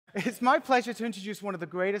It's my pleasure to introduce one of the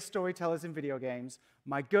greatest storytellers in video games,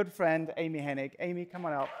 my good friend, Amy Hennig. Amy, come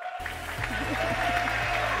on up.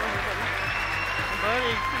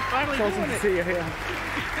 Buddy, finally it's awesome to see you here.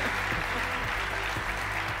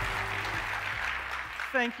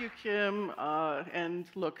 Thank you, Kim. And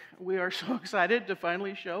look, we are so excited to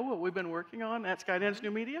finally show what we've been working on at Skydance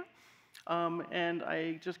New Media. And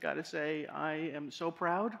I just got to say, I am so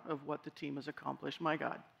proud of what the team has accomplished. My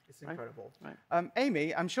God. It's incredible. Right.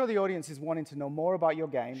 Amy, I'm sure the audience is wanting to know more about your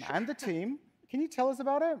game and the team. Can you tell us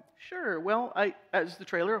about it? Sure. Well, as the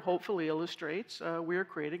trailer hopefully illustrates, we are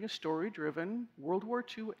creating a story-driven World War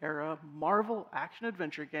II-era Marvel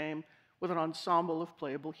action-adventure game with an ensemble of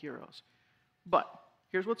playable heroes. But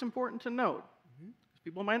here's what's important to note.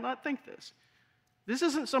 People might not think this. This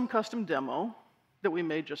isn't some custom demo that we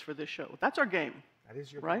made just for this show. That's our game. That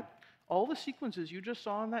is your right? game. All the sequences you just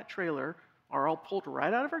saw in that trailer are all pulled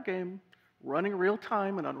right out of our game, running real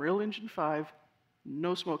time in Unreal Engine 5,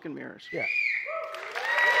 no smoke and mirrors. Yeah.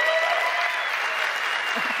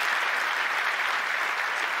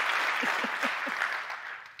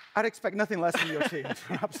 I'd expect nothing less from your team.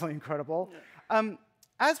 Absolutely incredible. Yeah.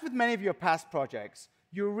 As with many of your past projects,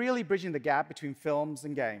 you're really bridging the gap between films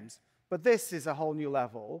and games. But this is a whole new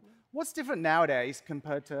level. What's different nowadays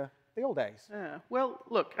compared to the old days? Yeah. Well,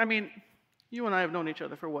 look, I mean, you and I have known each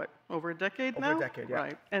other for what, over a decade now? Over a decade, yeah.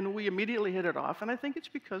 Right. And we immediately hit it off, and I think it's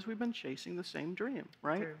because we've been chasing the same dream,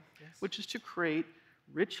 right? True. Yes. Which is to create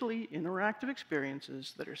richly interactive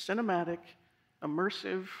experiences that are cinematic,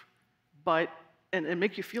 immersive, and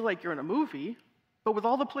make you feel like you're in a movie, but with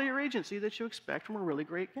all the player agency that you expect from a really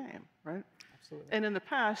great game, right? Absolutely. And in the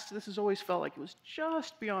past, this has always felt like it was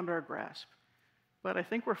just beyond our grasp. But I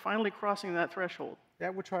think we're finally crossing that threshold. Yeah,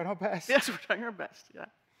 we're trying our best. Yes, we're trying our best, yeah.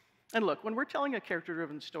 And look, when we're telling a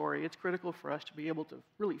character-driven story, it's critical for us to be able to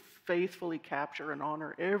really faithfully capture and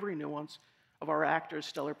honor every nuance of our actors'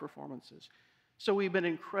 stellar performances. So we've been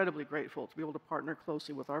incredibly grateful to be able to partner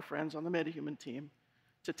closely with our friends on the metahuman team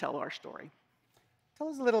to tell our story. Tell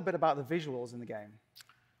us a little bit about the visuals in the game.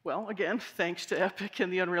 Well, again, thanks to Epic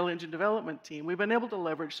and the Unreal Engine development team, we've been able to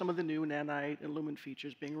leverage some of the new Nanite and Lumen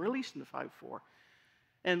features being released in the 5.4.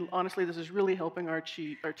 And honestly, this is really helping our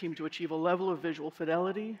team to achieve a level of visual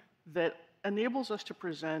fidelity that enables us to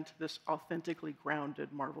present this authentically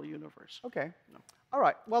grounded Marvel universe. OK. All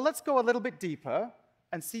right. Well, let's go a little bit deeper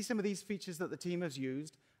and see some of these features that the team has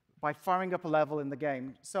used by firing up a level in the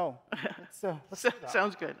game. So let's do that.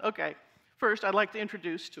 Sounds good. OK. First, I'd like to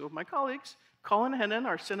introduce two of my colleagues, Colin Hennon,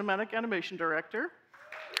 our cinematic animation director.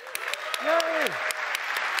 Yay!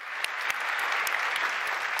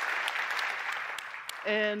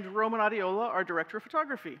 And Roman Adiola, our director of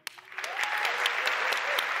photography.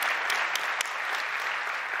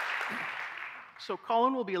 So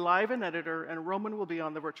Colin will be live and editor, and Roman will be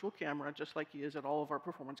on the virtual camera, just like he is at all of our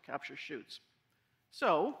performance capture shoots.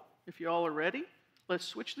 So, if you all are ready, let's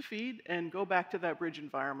switch the feed and go back to that bridge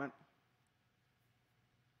environment.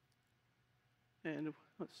 And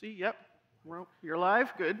let's see, yep, you're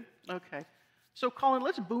live, good, okay. So Colin,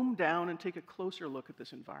 let's boom down and take a closer look at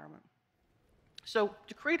this environment. So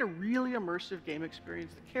to create a really immersive game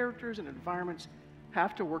experience, the characters and environments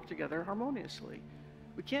have to work together harmoniously.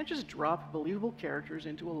 We can't just drop believable characters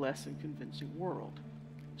into a less than convincing world.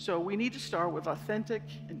 So we need to start with authentic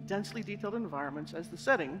and densely detailed environments as the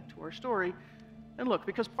setting to our story. And look,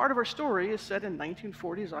 because part of our story is set in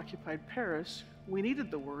 1940s occupied Paris, we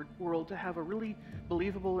needed the world to have a really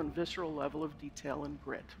believable and visceral level of detail and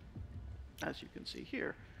grit, as you can see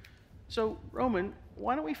here. So, Roman,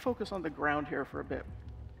 why don't we focus on the ground here for a bit?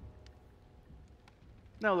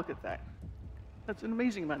 Now look at that. That's an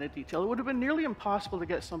amazing amount of detail. It would have been nearly impossible to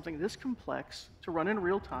get something this complex to run in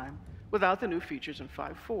real time without the new features in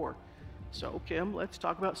 5.4. So, Kim, let's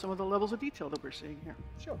talk about some of the levels of detail that we're seeing here.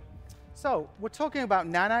 Sure. So, we're talking about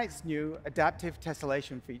Nanite's new adaptive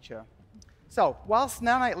tessellation feature. So, whilst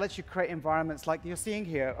Nanite lets you create environments like you're seeing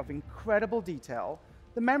here of incredible detail,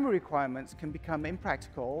 the memory requirements can become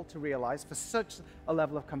impractical to realize for such a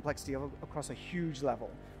level of complexity across a huge level,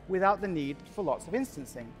 without the need for lots of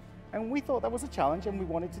instancing. And we thought that was a challenge, and we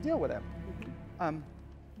wanted to deal with it.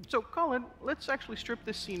 So, Colin, let's actually strip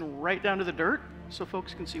this scene right down to the dirt so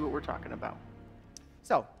folks can see what we're talking about.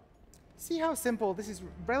 So, see how simple this is?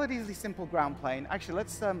 Relatively simple ground plane. Actually,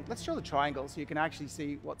 let's show the triangle so you can actually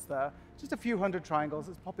see what's there. Just a few hundred triangles.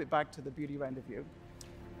 Let's pop it back to the beauty render view.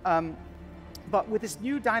 But with this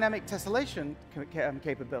new dynamic tessellation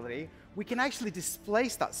capability, we can actually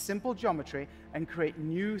displace that simple geometry and create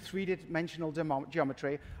new three-dimensional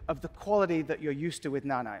geometry of the quality that you're used to with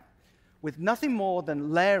Nanite, with nothing more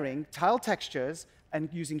than layering tile textures And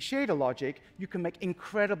using shader logic, you can make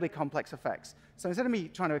incredibly complex effects. So instead of me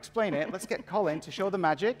trying to explain it, let's get Colin to show the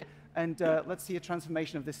magic, and let's see a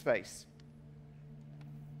transformation of this face.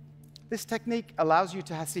 This technique allows you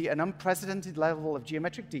to see an unprecedented level of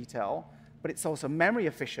geometric detail, but it's also memory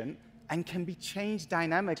efficient and can be changed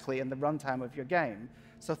dynamically in the runtime of your game.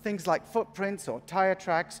 So things like footprints or tire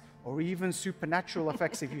tracks or even supernatural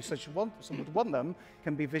effects, if you would want them,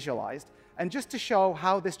 can be visualized. And just to show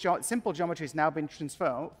how this simple geometry has now been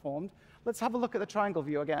transformed, let's have a look at the triangle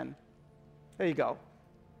view again. There you go.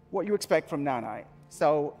 What you expect from Nanite.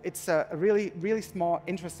 So it's a really, really smart,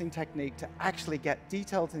 interesting technique to actually get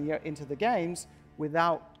detail into the games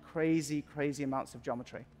without crazy, crazy amounts of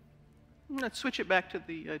geometry. Let's switch it back to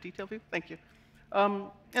the detail view. Thank you.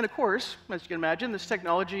 And of course, as you can imagine, this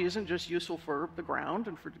technology isn't just useful for the ground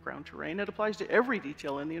and for the ground terrain. It applies to every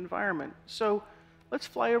detail in the environment. So let's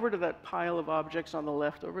fly over to that pile of objects on the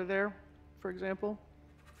left over there, for example.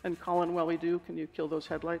 And Colin, while we do, can you kill those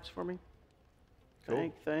headlights for me?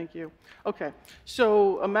 Cool. Thank you. OK,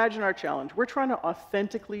 so imagine our challenge. We're trying to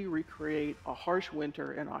authentically recreate a harsh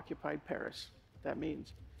winter in occupied Paris. That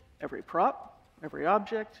means every prop, every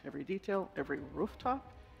object, every detail, every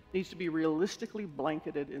rooftop needs to be realistically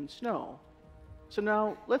blanketed in snow. So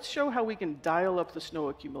now let's show how we can dial up the snow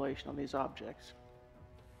accumulation on these objects.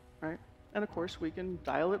 Right? And of course, we can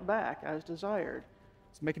dial it back as desired.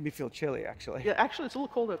 It's making me feel chilly, actually. Yeah, actually, it's a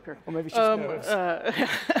little cold up here. Or maybe it's just nerves.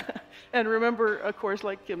 And remember, of course,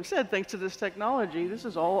 like Kim said, thanks to this technology, this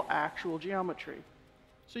is all actual geometry.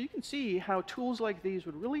 So you can see how tools like these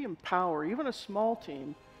would really empower even a small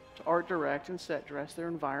team to art direct and set dress their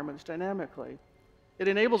environments dynamically. It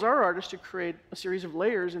enables our artists to create a series of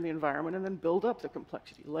layers in the environment and then build up the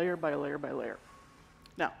complexity, layer by layer by layer.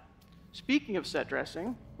 Now, speaking of set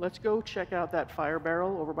dressing, let's go check out that fire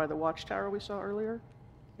barrel over by the watchtower we saw earlier.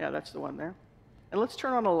 Yeah, that's the one there. And let's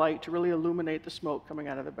turn on a light to really illuminate the smoke coming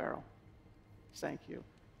out of the barrel. Thank you.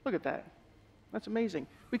 Look at that. That's amazing.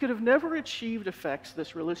 We could have never achieved effects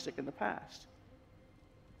this realistic in the past.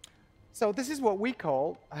 So this is what we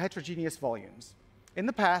call heterogeneous volumes. In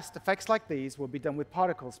the past, effects like these would be done with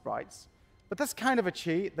particle sprites. But that's kind of a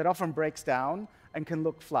cheat that often breaks down and can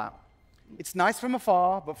look flat. It's nice from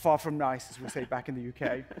afar, but far from nice, as we say back in the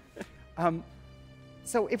UK.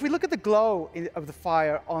 So if we look at the glow of the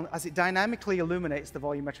fire as it dynamically illuminates the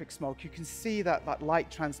volumetric smoke, you can see that light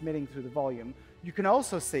transmitting through the volume. You can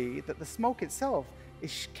also see that the smoke itself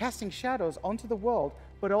is casting shadows onto the world,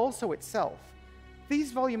 but also itself.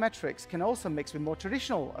 These volumetrics can also mix with more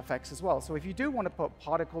traditional effects as well. So if you do want to put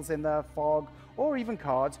particles in there, fog, or even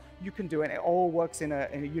cards, you can do it. It all works in a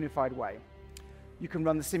unified way. You can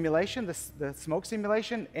run the simulation, the smoke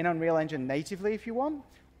simulation, in Unreal Engine natively if you want.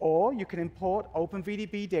 Or you can import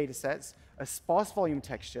OpenVDB datasets as sparse volume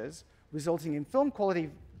textures, resulting in film quality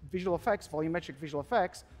visual effects, volumetric visual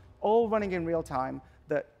effects, all running in real time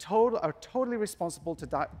that are totally responsive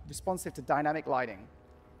to dynamic lighting.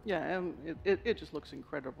 Yeah, and it just looks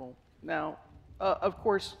incredible. Now, of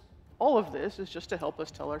course, all of this is just to help us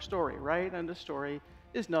tell our story, right? And the story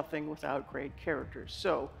is nothing without great characters.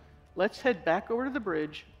 So let's head back over to the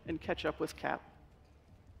bridge and catch up with Cap.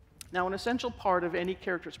 Now, an essential part of any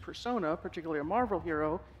character's persona, particularly a Marvel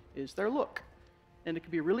hero, is their look. And it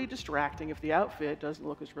can be really distracting if the outfit doesn't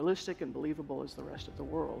look as realistic and believable as the rest of the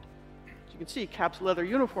world. As you can see, Cap's leather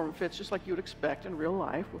uniform fits just like you would expect in real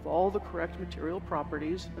life, with all the correct material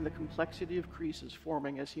properties and the complexity of creases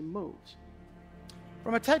forming as he moves.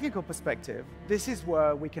 From a technical perspective, this is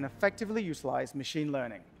where we can effectively utilize machine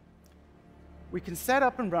learning. We can set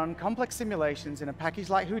up and run complex simulations in a package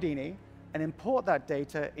like Houdini and import that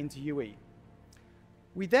data into UE.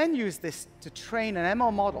 We then use this to train an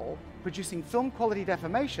ML model, producing film quality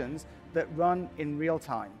deformations that run in real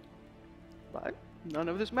time. But none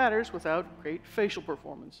of this matters without great facial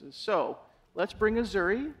performances. So let's bring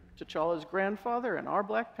Azuri, T'Challa's grandfather and our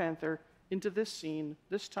Black Panther, into this scene,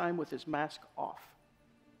 this time with his mask off.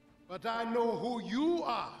 But I know who you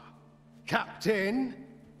are, Captain.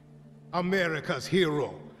 America's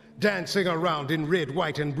hero, dancing around in red,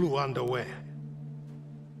 white, and blue underwear.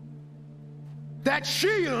 That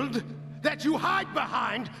shield that you hide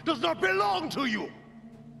behind does not belong to you.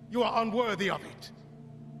 You are unworthy of it.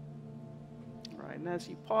 All right, and as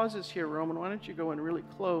he pauses here, Roman, why don't you go in really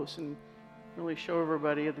close and really show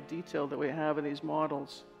everybody the detail that we have in these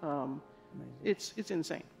models. It's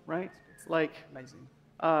insane, right? It's like amazing.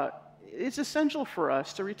 It's essential for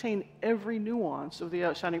us to retain every nuance of the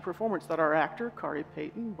outstanding performance that our actor, Kari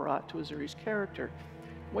Payton, brought to Azuri's character.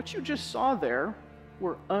 What you just saw there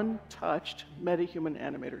were untouched metahuman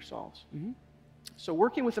animator solves. Mm-hmm. So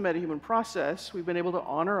working with the metahuman process, we've been able to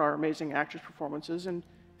honor our amazing actors' performances and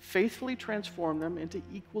faithfully transform them into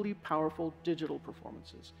equally powerful digital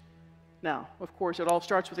performances. Now, of course, it all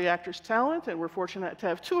starts with the actor's talent, and we're fortunate to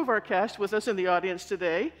have two of our cast with us in the audience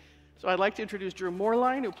today. So I'd like to introduce Drew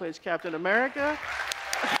Moorline, who plays Captain America.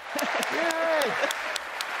 Yay!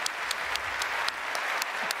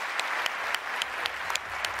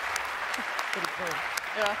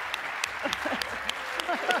 Yeah.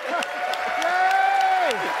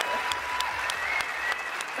 Yay!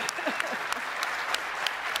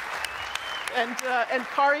 And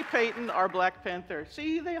Kari Payton, our Black Panther.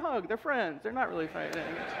 See, they hug. They're friends. They're not really fighting.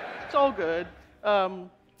 It's all good.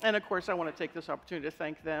 And of course, I want to take this opportunity to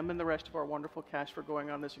thank them and the rest of our wonderful cast for going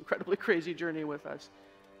on this incredibly crazy journey with us.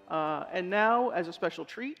 And now, as a special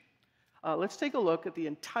treat, let's take a look at the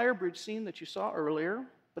entire bridge scene that you saw earlier.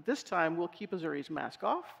 But this time, we'll keep Azuri's mask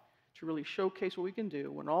off to really showcase what we can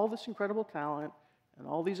do when all this incredible talent and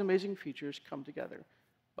all these amazing features come together.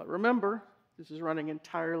 But remember, this is running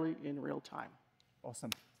entirely in real time.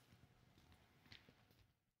 Awesome.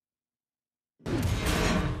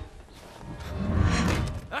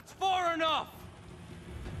 That's far enough!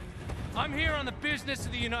 I'm here on the business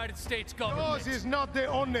of the United States government. Yours is not the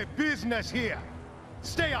only business here.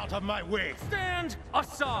 Stay out of my way. Stand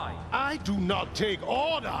aside! I do not take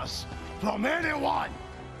orders from anyone.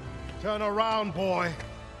 Turn around, boy.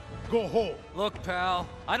 Go home. Look, pal,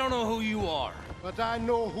 I don't know who you are. But I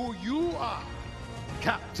know who you are.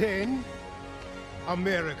 Captain,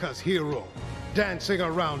 America's hero, dancing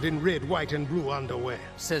around in red, white, and blue underwear.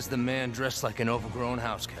 Says the man dressed like an overgrown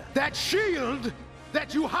house cat. That shield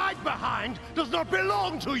that you hide behind does not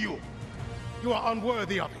belong to you. You are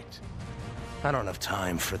unworthy of it. I don't have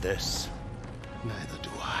time for this. Neither do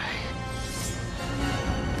I.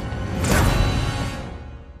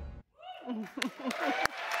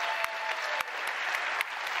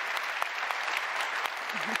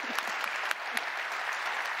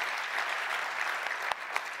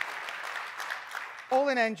 All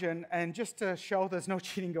in Engine, and just to show there's no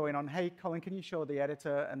cheating going on, hey, Colin, can you show the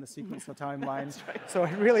editor and the sequencer timelines? Right. So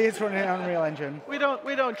it really is running on Unreal Engine. We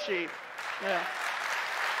don't cheat. Yeah.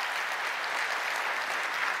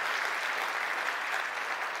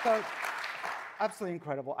 So, absolutely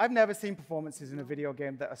incredible. I've never seen performances in a video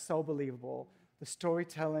game that are so believable. The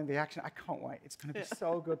storytelling, the action, I can't wait. It's going to be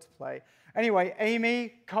so good to play. Anyway,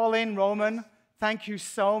 Amy, Colin, Roman, thank you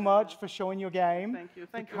so much for showing your game. Thank you.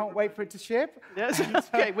 Thank you. Can't wait for it to ship. Yes.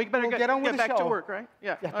 Okay, we better We'll get on with the back to show. work, right?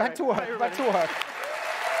 Yeah. Yeah, All back right. to work. Bye, Back to everybody. work.